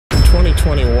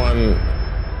2021,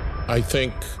 I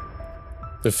think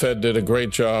the Fed did a great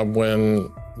job when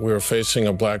we were facing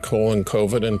a black hole in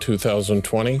COVID in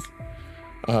 2020.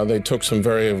 They took some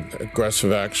very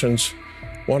aggressive actions.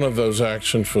 One of those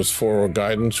actions was forward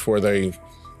guidance, where they,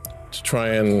 to try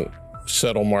and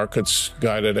settle markets,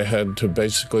 guided ahead to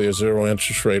basically a zero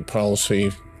interest rate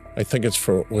policy. I think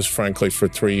was frankly for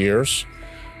 3 years.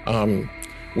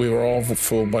 We were all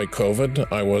fooled by COVID.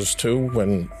 I was too.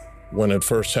 When it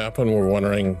first happened, we're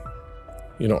wondering,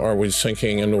 are we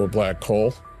sinking into a black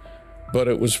hole? But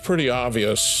it was pretty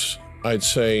obvious, I'd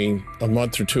say a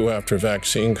month or two after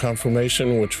vaccine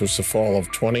confirmation, which was the fall of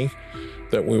 20,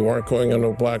 that we weren't going into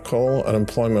a black hole.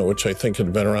 Unemployment, which I think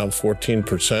had been around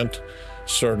 14%,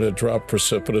 started to drop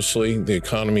precipitously. The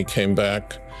economy came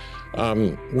back.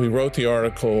 We wrote the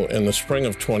article in the spring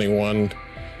of 21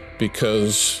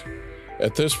 because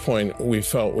at this point we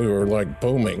felt we were like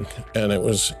booming, and it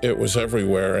was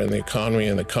everywhere in the economy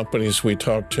and the companies we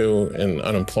talked to, and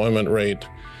unemployment rate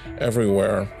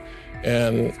everywhere.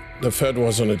 And the Fed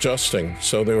wasn't adjusting.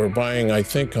 So they were buying, I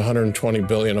think, 120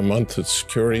 billion a month of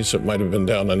securities. It might have been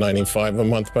down to 95 a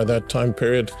month by that time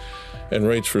period, and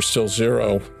rates were still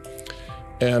zero.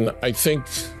 And I think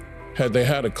had they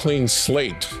had a clean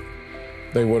slate,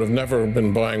 they would have never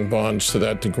been buying bonds to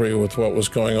that degree with what was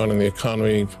going on in the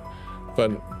economy. But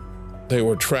they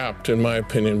were trapped, in my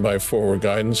opinion, by forward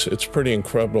guidance. It's pretty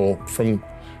incredible. From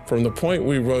the point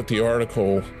we wrote the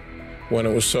article, when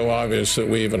it was so obvious that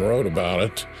we even wrote about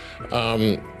it,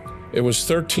 it was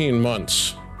 13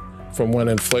 months from when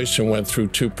inflation went through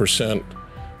 2%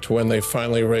 to when they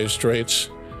finally raised rates.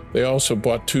 They also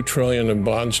bought $2 trillion in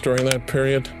bonds during that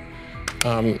period.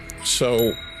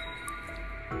 So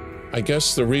I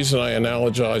guess the reason I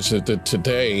analogize it to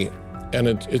today, and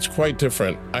it's quite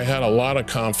different. I had a lot of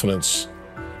confidence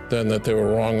then that they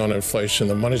were wrong on inflation.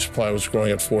 The money supply was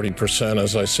growing at 40%.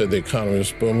 As I said, the economy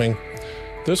was booming.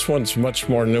 This one's much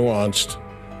more nuanced.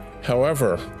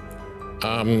 However,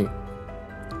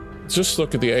 just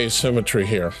look at the asymmetry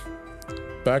here.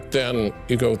 Back then,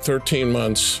 you go 13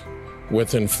 months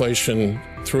with inflation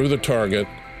through the target,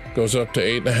 goes up to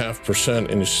 8.5%,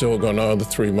 and you still go another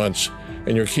 3 months,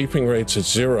 and you're keeping rates at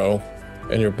zero,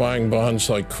 and you're buying bonds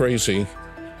like crazy.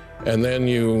 And then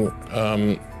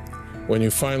when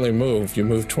you finally move, you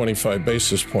move 25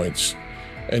 basis points.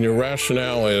 And your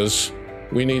rationale is,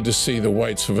 we need to see the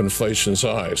whites of inflation's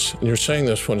eyes. And you're saying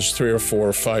this when it's 3 or 4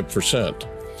 or 5%.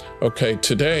 Okay,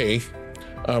 today,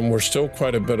 we're still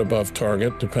quite a bit above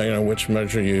target, depending on which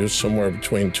measure you use, somewhere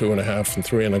between 2.5 and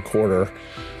 3.25.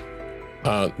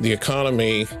 The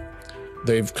economy,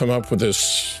 they've come up with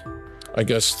this, I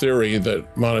guess, theory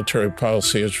that monetary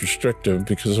policy is restrictive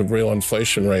because of real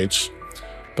inflation rates.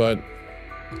 But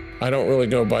I don't really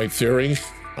go by theory.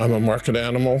 I'm a market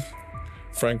animal.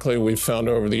 Frankly, we've found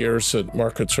over the years that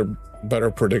markets are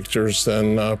better predictors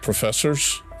than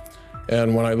professors.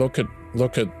 And when I look at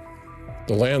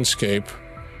the landscape,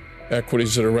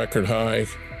 equities at a record high,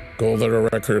 gold at a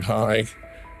record high,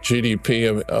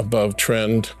 GDP above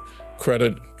trend,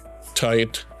 credit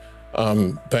tight,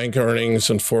 bank earnings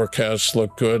and forecasts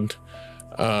look good.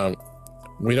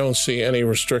 We don't see any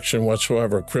restriction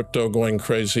whatsoever. Crypto going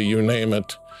crazy, you name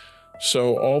it.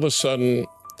 So all of a sudden,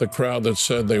 the crowd that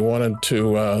said they wanted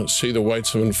to see the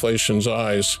whites of inflation's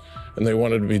eyes and they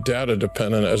wanted to be data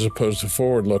dependent as opposed to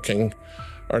forward looking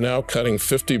are now cutting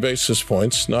 50 basis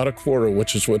points, not a quarter,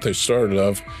 which is what they started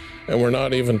of, and we're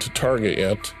not even to target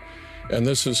yet. And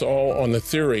this is all on the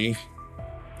theory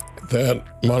that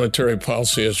monetary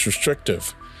policy is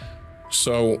restrictive.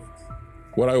 So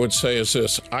what I would say is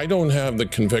this: I don't have the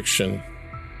conviction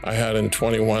I had in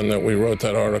 21 that we wrote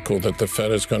that article that the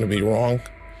Fed is going to be wrong.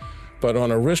 But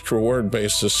on a risk-reward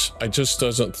basis, I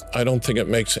don't think it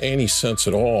makes any sense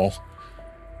at all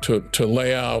to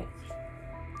lay out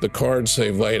the cards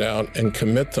they've laid out and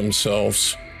commit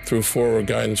themselves through forward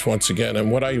guidance once again.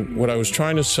 And what I was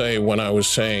trying to say when I was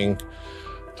saying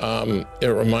it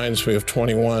reminds me of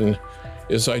 21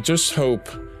 is I just hope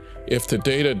if the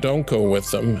data don't go with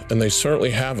them, and they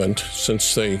certainly haven't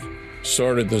since they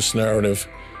started this narrative,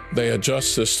 they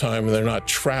adjust this time and they're not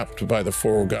trapped by the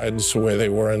forward guidance the way they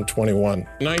were in 21. In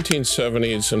the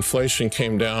 1970s, inflation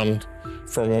came down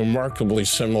from a remarkably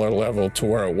similar level to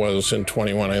where it was in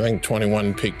 21. I think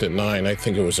 21 peaked at 9. I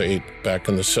think it was 8 back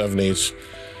in the 70s.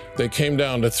 They came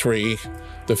down to 3.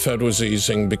 The Fed was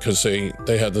easing because they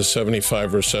had the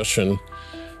 75 recession.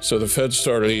 So the Fed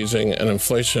started easing and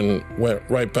inflation went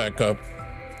right back up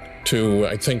to,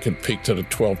 I think it peaked at a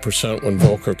 12% when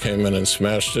Volcker came in and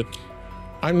smashed it.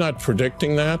 I'm not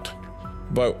predicting that,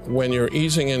 but when you're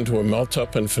easing into a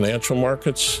melt-up in financial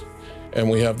markets, and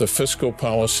we have the fiscal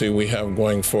policy we have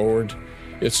going forward,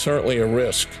 it's certainly a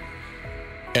risk.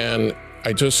 And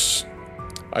I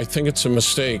think it's a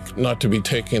mistake not to be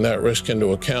taking that risk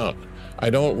into account. I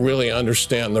don't really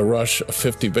understand the rush of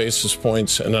 50 basis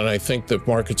points, and then I think that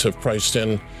markets have priced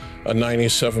in a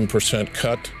 97%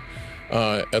 cut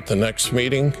at the next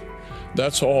meeting.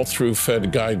 That's all through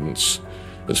Fed guidance.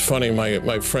 It's funny,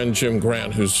 my friend Jim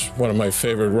Grant, who's one of my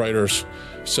favorite writers,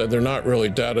 said they're not really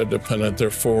data dependent, they're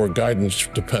forward guidance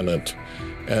dependent.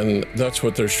 And that's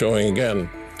what they're showing again.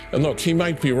 And look, he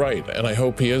might be right, and I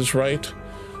hope he is right,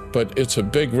 but it's a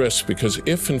big risk, because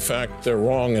if in fact they're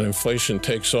wrong and inflation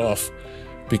takes off,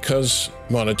 because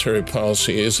monetary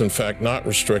policy is in fact not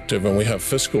restrictive and we have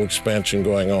fiscal expansion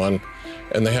going on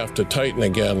and they have to tighten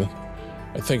again,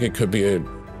 I think it could be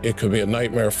a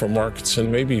nightmare for markets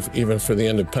and maybe even for the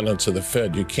independence of the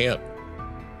Fed. You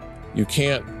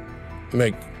can't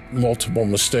make multiple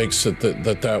mistakes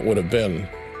that would have been.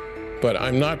 But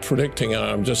I'm not predicting it.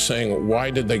 I'm just saying, why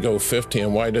did they go 50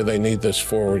 and why do they need this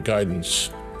forward guidance?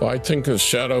 Well, I think the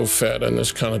shadow Fed and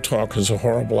this kind of talk is a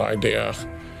horrible idea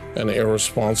and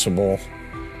irresponsible.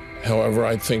 However,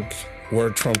 I think were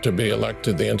Trump to be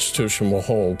elected, the institution will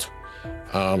hold.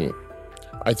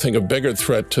 I think a bigger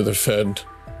threat to the Fed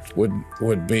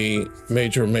would be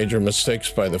major mistakes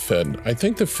by the Fed. I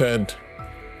think the Fed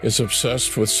is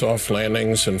obsessed with soft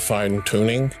landings and fine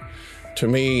tuning. To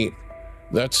me,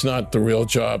 that's not the real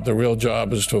job. The real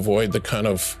job is to avoid the kind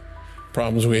of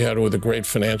problems we had with the great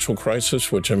financial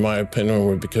crisis, which in my opinion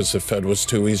were because the Fed was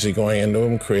too easy going into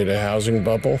them, created a housing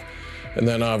bubble. And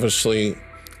then obviously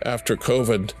after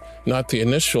COVID, not the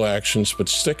initial actions, but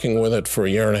sticking with it for a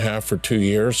year and a half or 2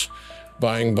 years,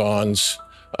 buying bonds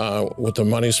with the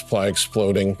money supply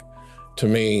exploding. To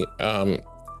me,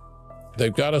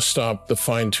 they've got to stop the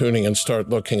fine tuning and start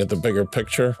looking at the bigger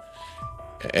picture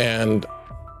and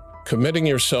committing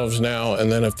yourselves now,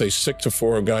 and then if they stick to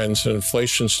forward guidance and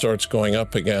inflation starts going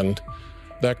up again,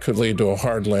 that could lead to a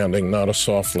hard landing, not a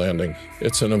soft landing.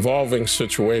 It's an evolving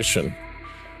situation.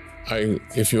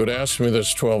 If you had asked me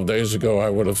this 12 days ago, I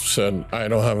would have said, I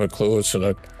don't have a clue, it's in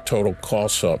a total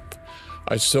toss-up.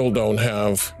 I still don't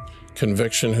have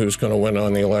conviction who's going to win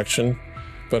on the election,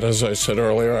 but as I said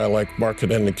earlier, I like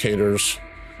market indicators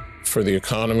for the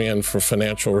economy and for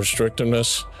financial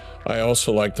restrictiveness. I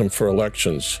also like them for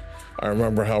elections. I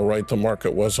remember how right the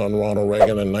market was on Ronald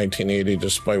Reagan in 1980,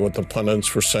 despite what the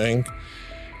pundits were saying.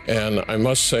 And I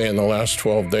must say, in the last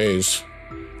 12 days,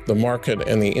 the market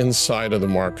and the inside of the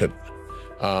market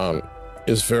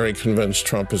is very convinced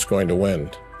Trump is going to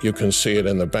win. You can see it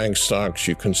in the bank stocks,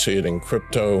 you can see it in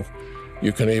crypto,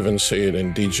 you can even see it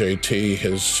in DJT,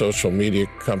 his social media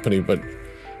company, but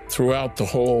throughout the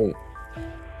whole,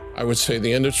 I would say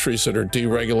the industries that are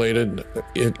deregulated,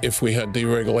 if we had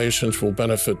deregulations, will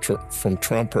benefit from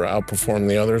Trump or outperform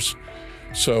the others.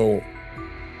 So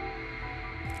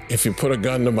if you put a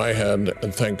gun to my head,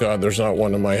 and thank God there's not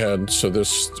one to my head, so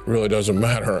this really doesn't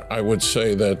matter, I would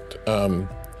say that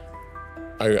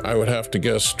I would have to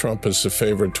guess Trump is the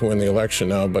favorite to win the election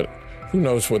now, but who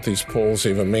knows what these polls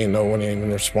even mean? No one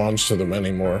even responds to them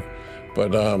anymore.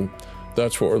 But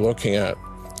that's what we're looking at.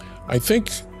 I think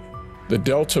the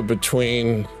delta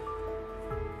between,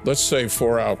 let's say,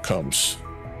 4 outcomes: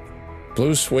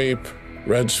 blue sweep,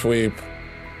 red sweep,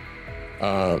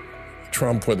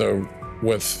 Trump with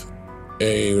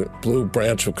a blue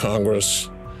branch of Congress,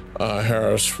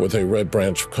 Harris with a red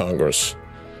branch of Congress.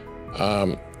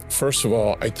 First of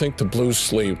all, I think the blue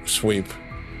sweep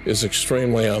is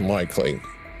extremely unlikely.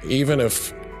 Even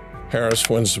if Harris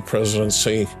wins the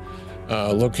presidency,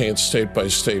 looking at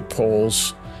state-by-state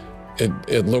polls,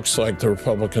 it looks like the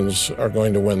Republicans are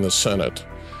going to win the Senate.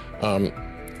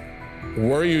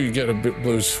 Where you get a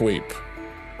blue sweep,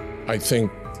 I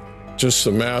think just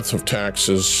the math of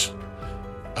taxes,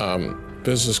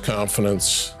 business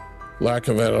confidence, lack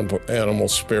of animal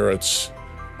spirits,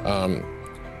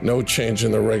 no change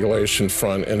in the regulation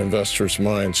front in investors'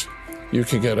 minds, you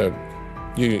could get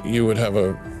you would have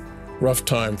a rough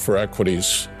time for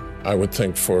equities, I would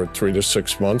think, for 3 to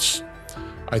 6 months.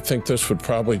 I think this would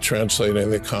probably translate in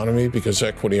the economy because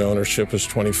equity ownership is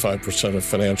 25% of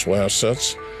financial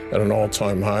assets at an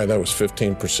all-time high. That was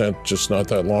 15% just not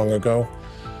that long ago.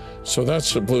 So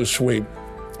that's the blue sweep.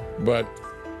 But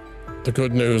the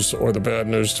good news or the bad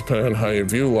news, depending on how you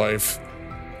view life,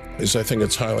 is I think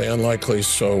it's highly unlikely,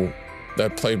 so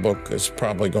that playbook is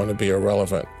probably going to be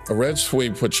irrelevant. A red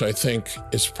sweep, which I think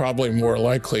is probably more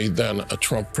likely than a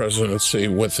Trump presidency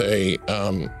with a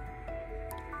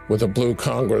blue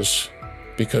Congress,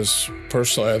 because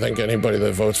personally I think anybody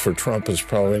that votes for Trump is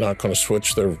probably not going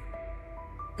to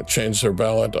change their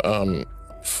ballot.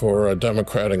 for a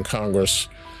Democrat in Congress.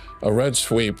 A red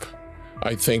sweep,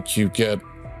 I think you get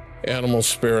animal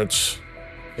spirits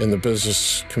in the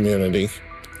business community.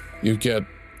 You get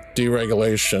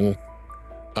deregulation,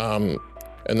 and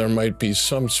there might be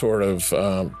some sort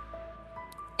of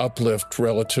uplift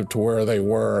relative to where they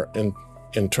were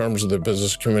in terms of the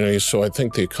business community. So I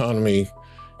think the economy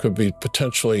could be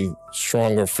potentially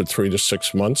stronger for 3 to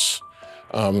 6 months.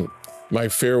 My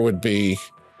fear would be,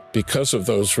 because of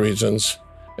those reasons,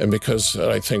 and because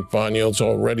I think bond yields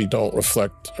already don't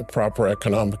reflect a proper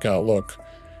economic outlook,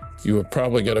 you would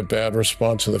probably get a bad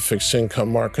response in the fixed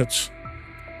income markets,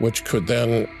 which could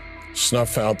then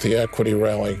snuff out the equity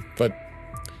rally. But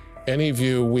any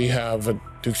view we have at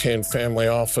Duquesne Family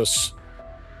Office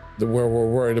where we're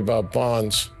worried about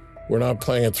bonds, we're not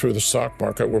playing it through the stock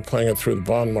market, we're playing it through the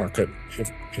bond market.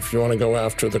 If you want to go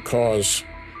after the cause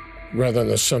rather than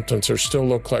the symptoms, there still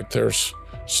look like there's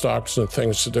stocks and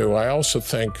things to do. I also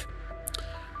think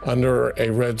under a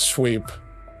red sweep,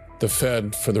 the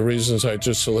Fed, for the reasons I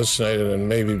just elucidated, and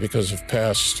maybe because of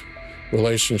past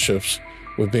relationships,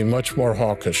 would be much more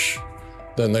hawkish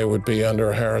than they would be under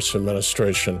a Harris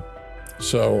administration.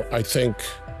 So I think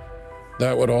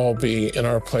that would all be in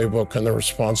our playbook and the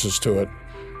responses to it.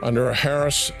 Under a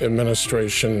Harris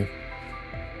administration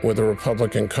with a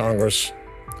Republican Congress,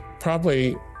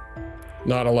 probably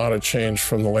not a lot of change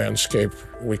from the landscape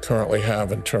we currently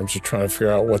have in terms of trying to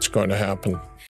figure out what's going to happen.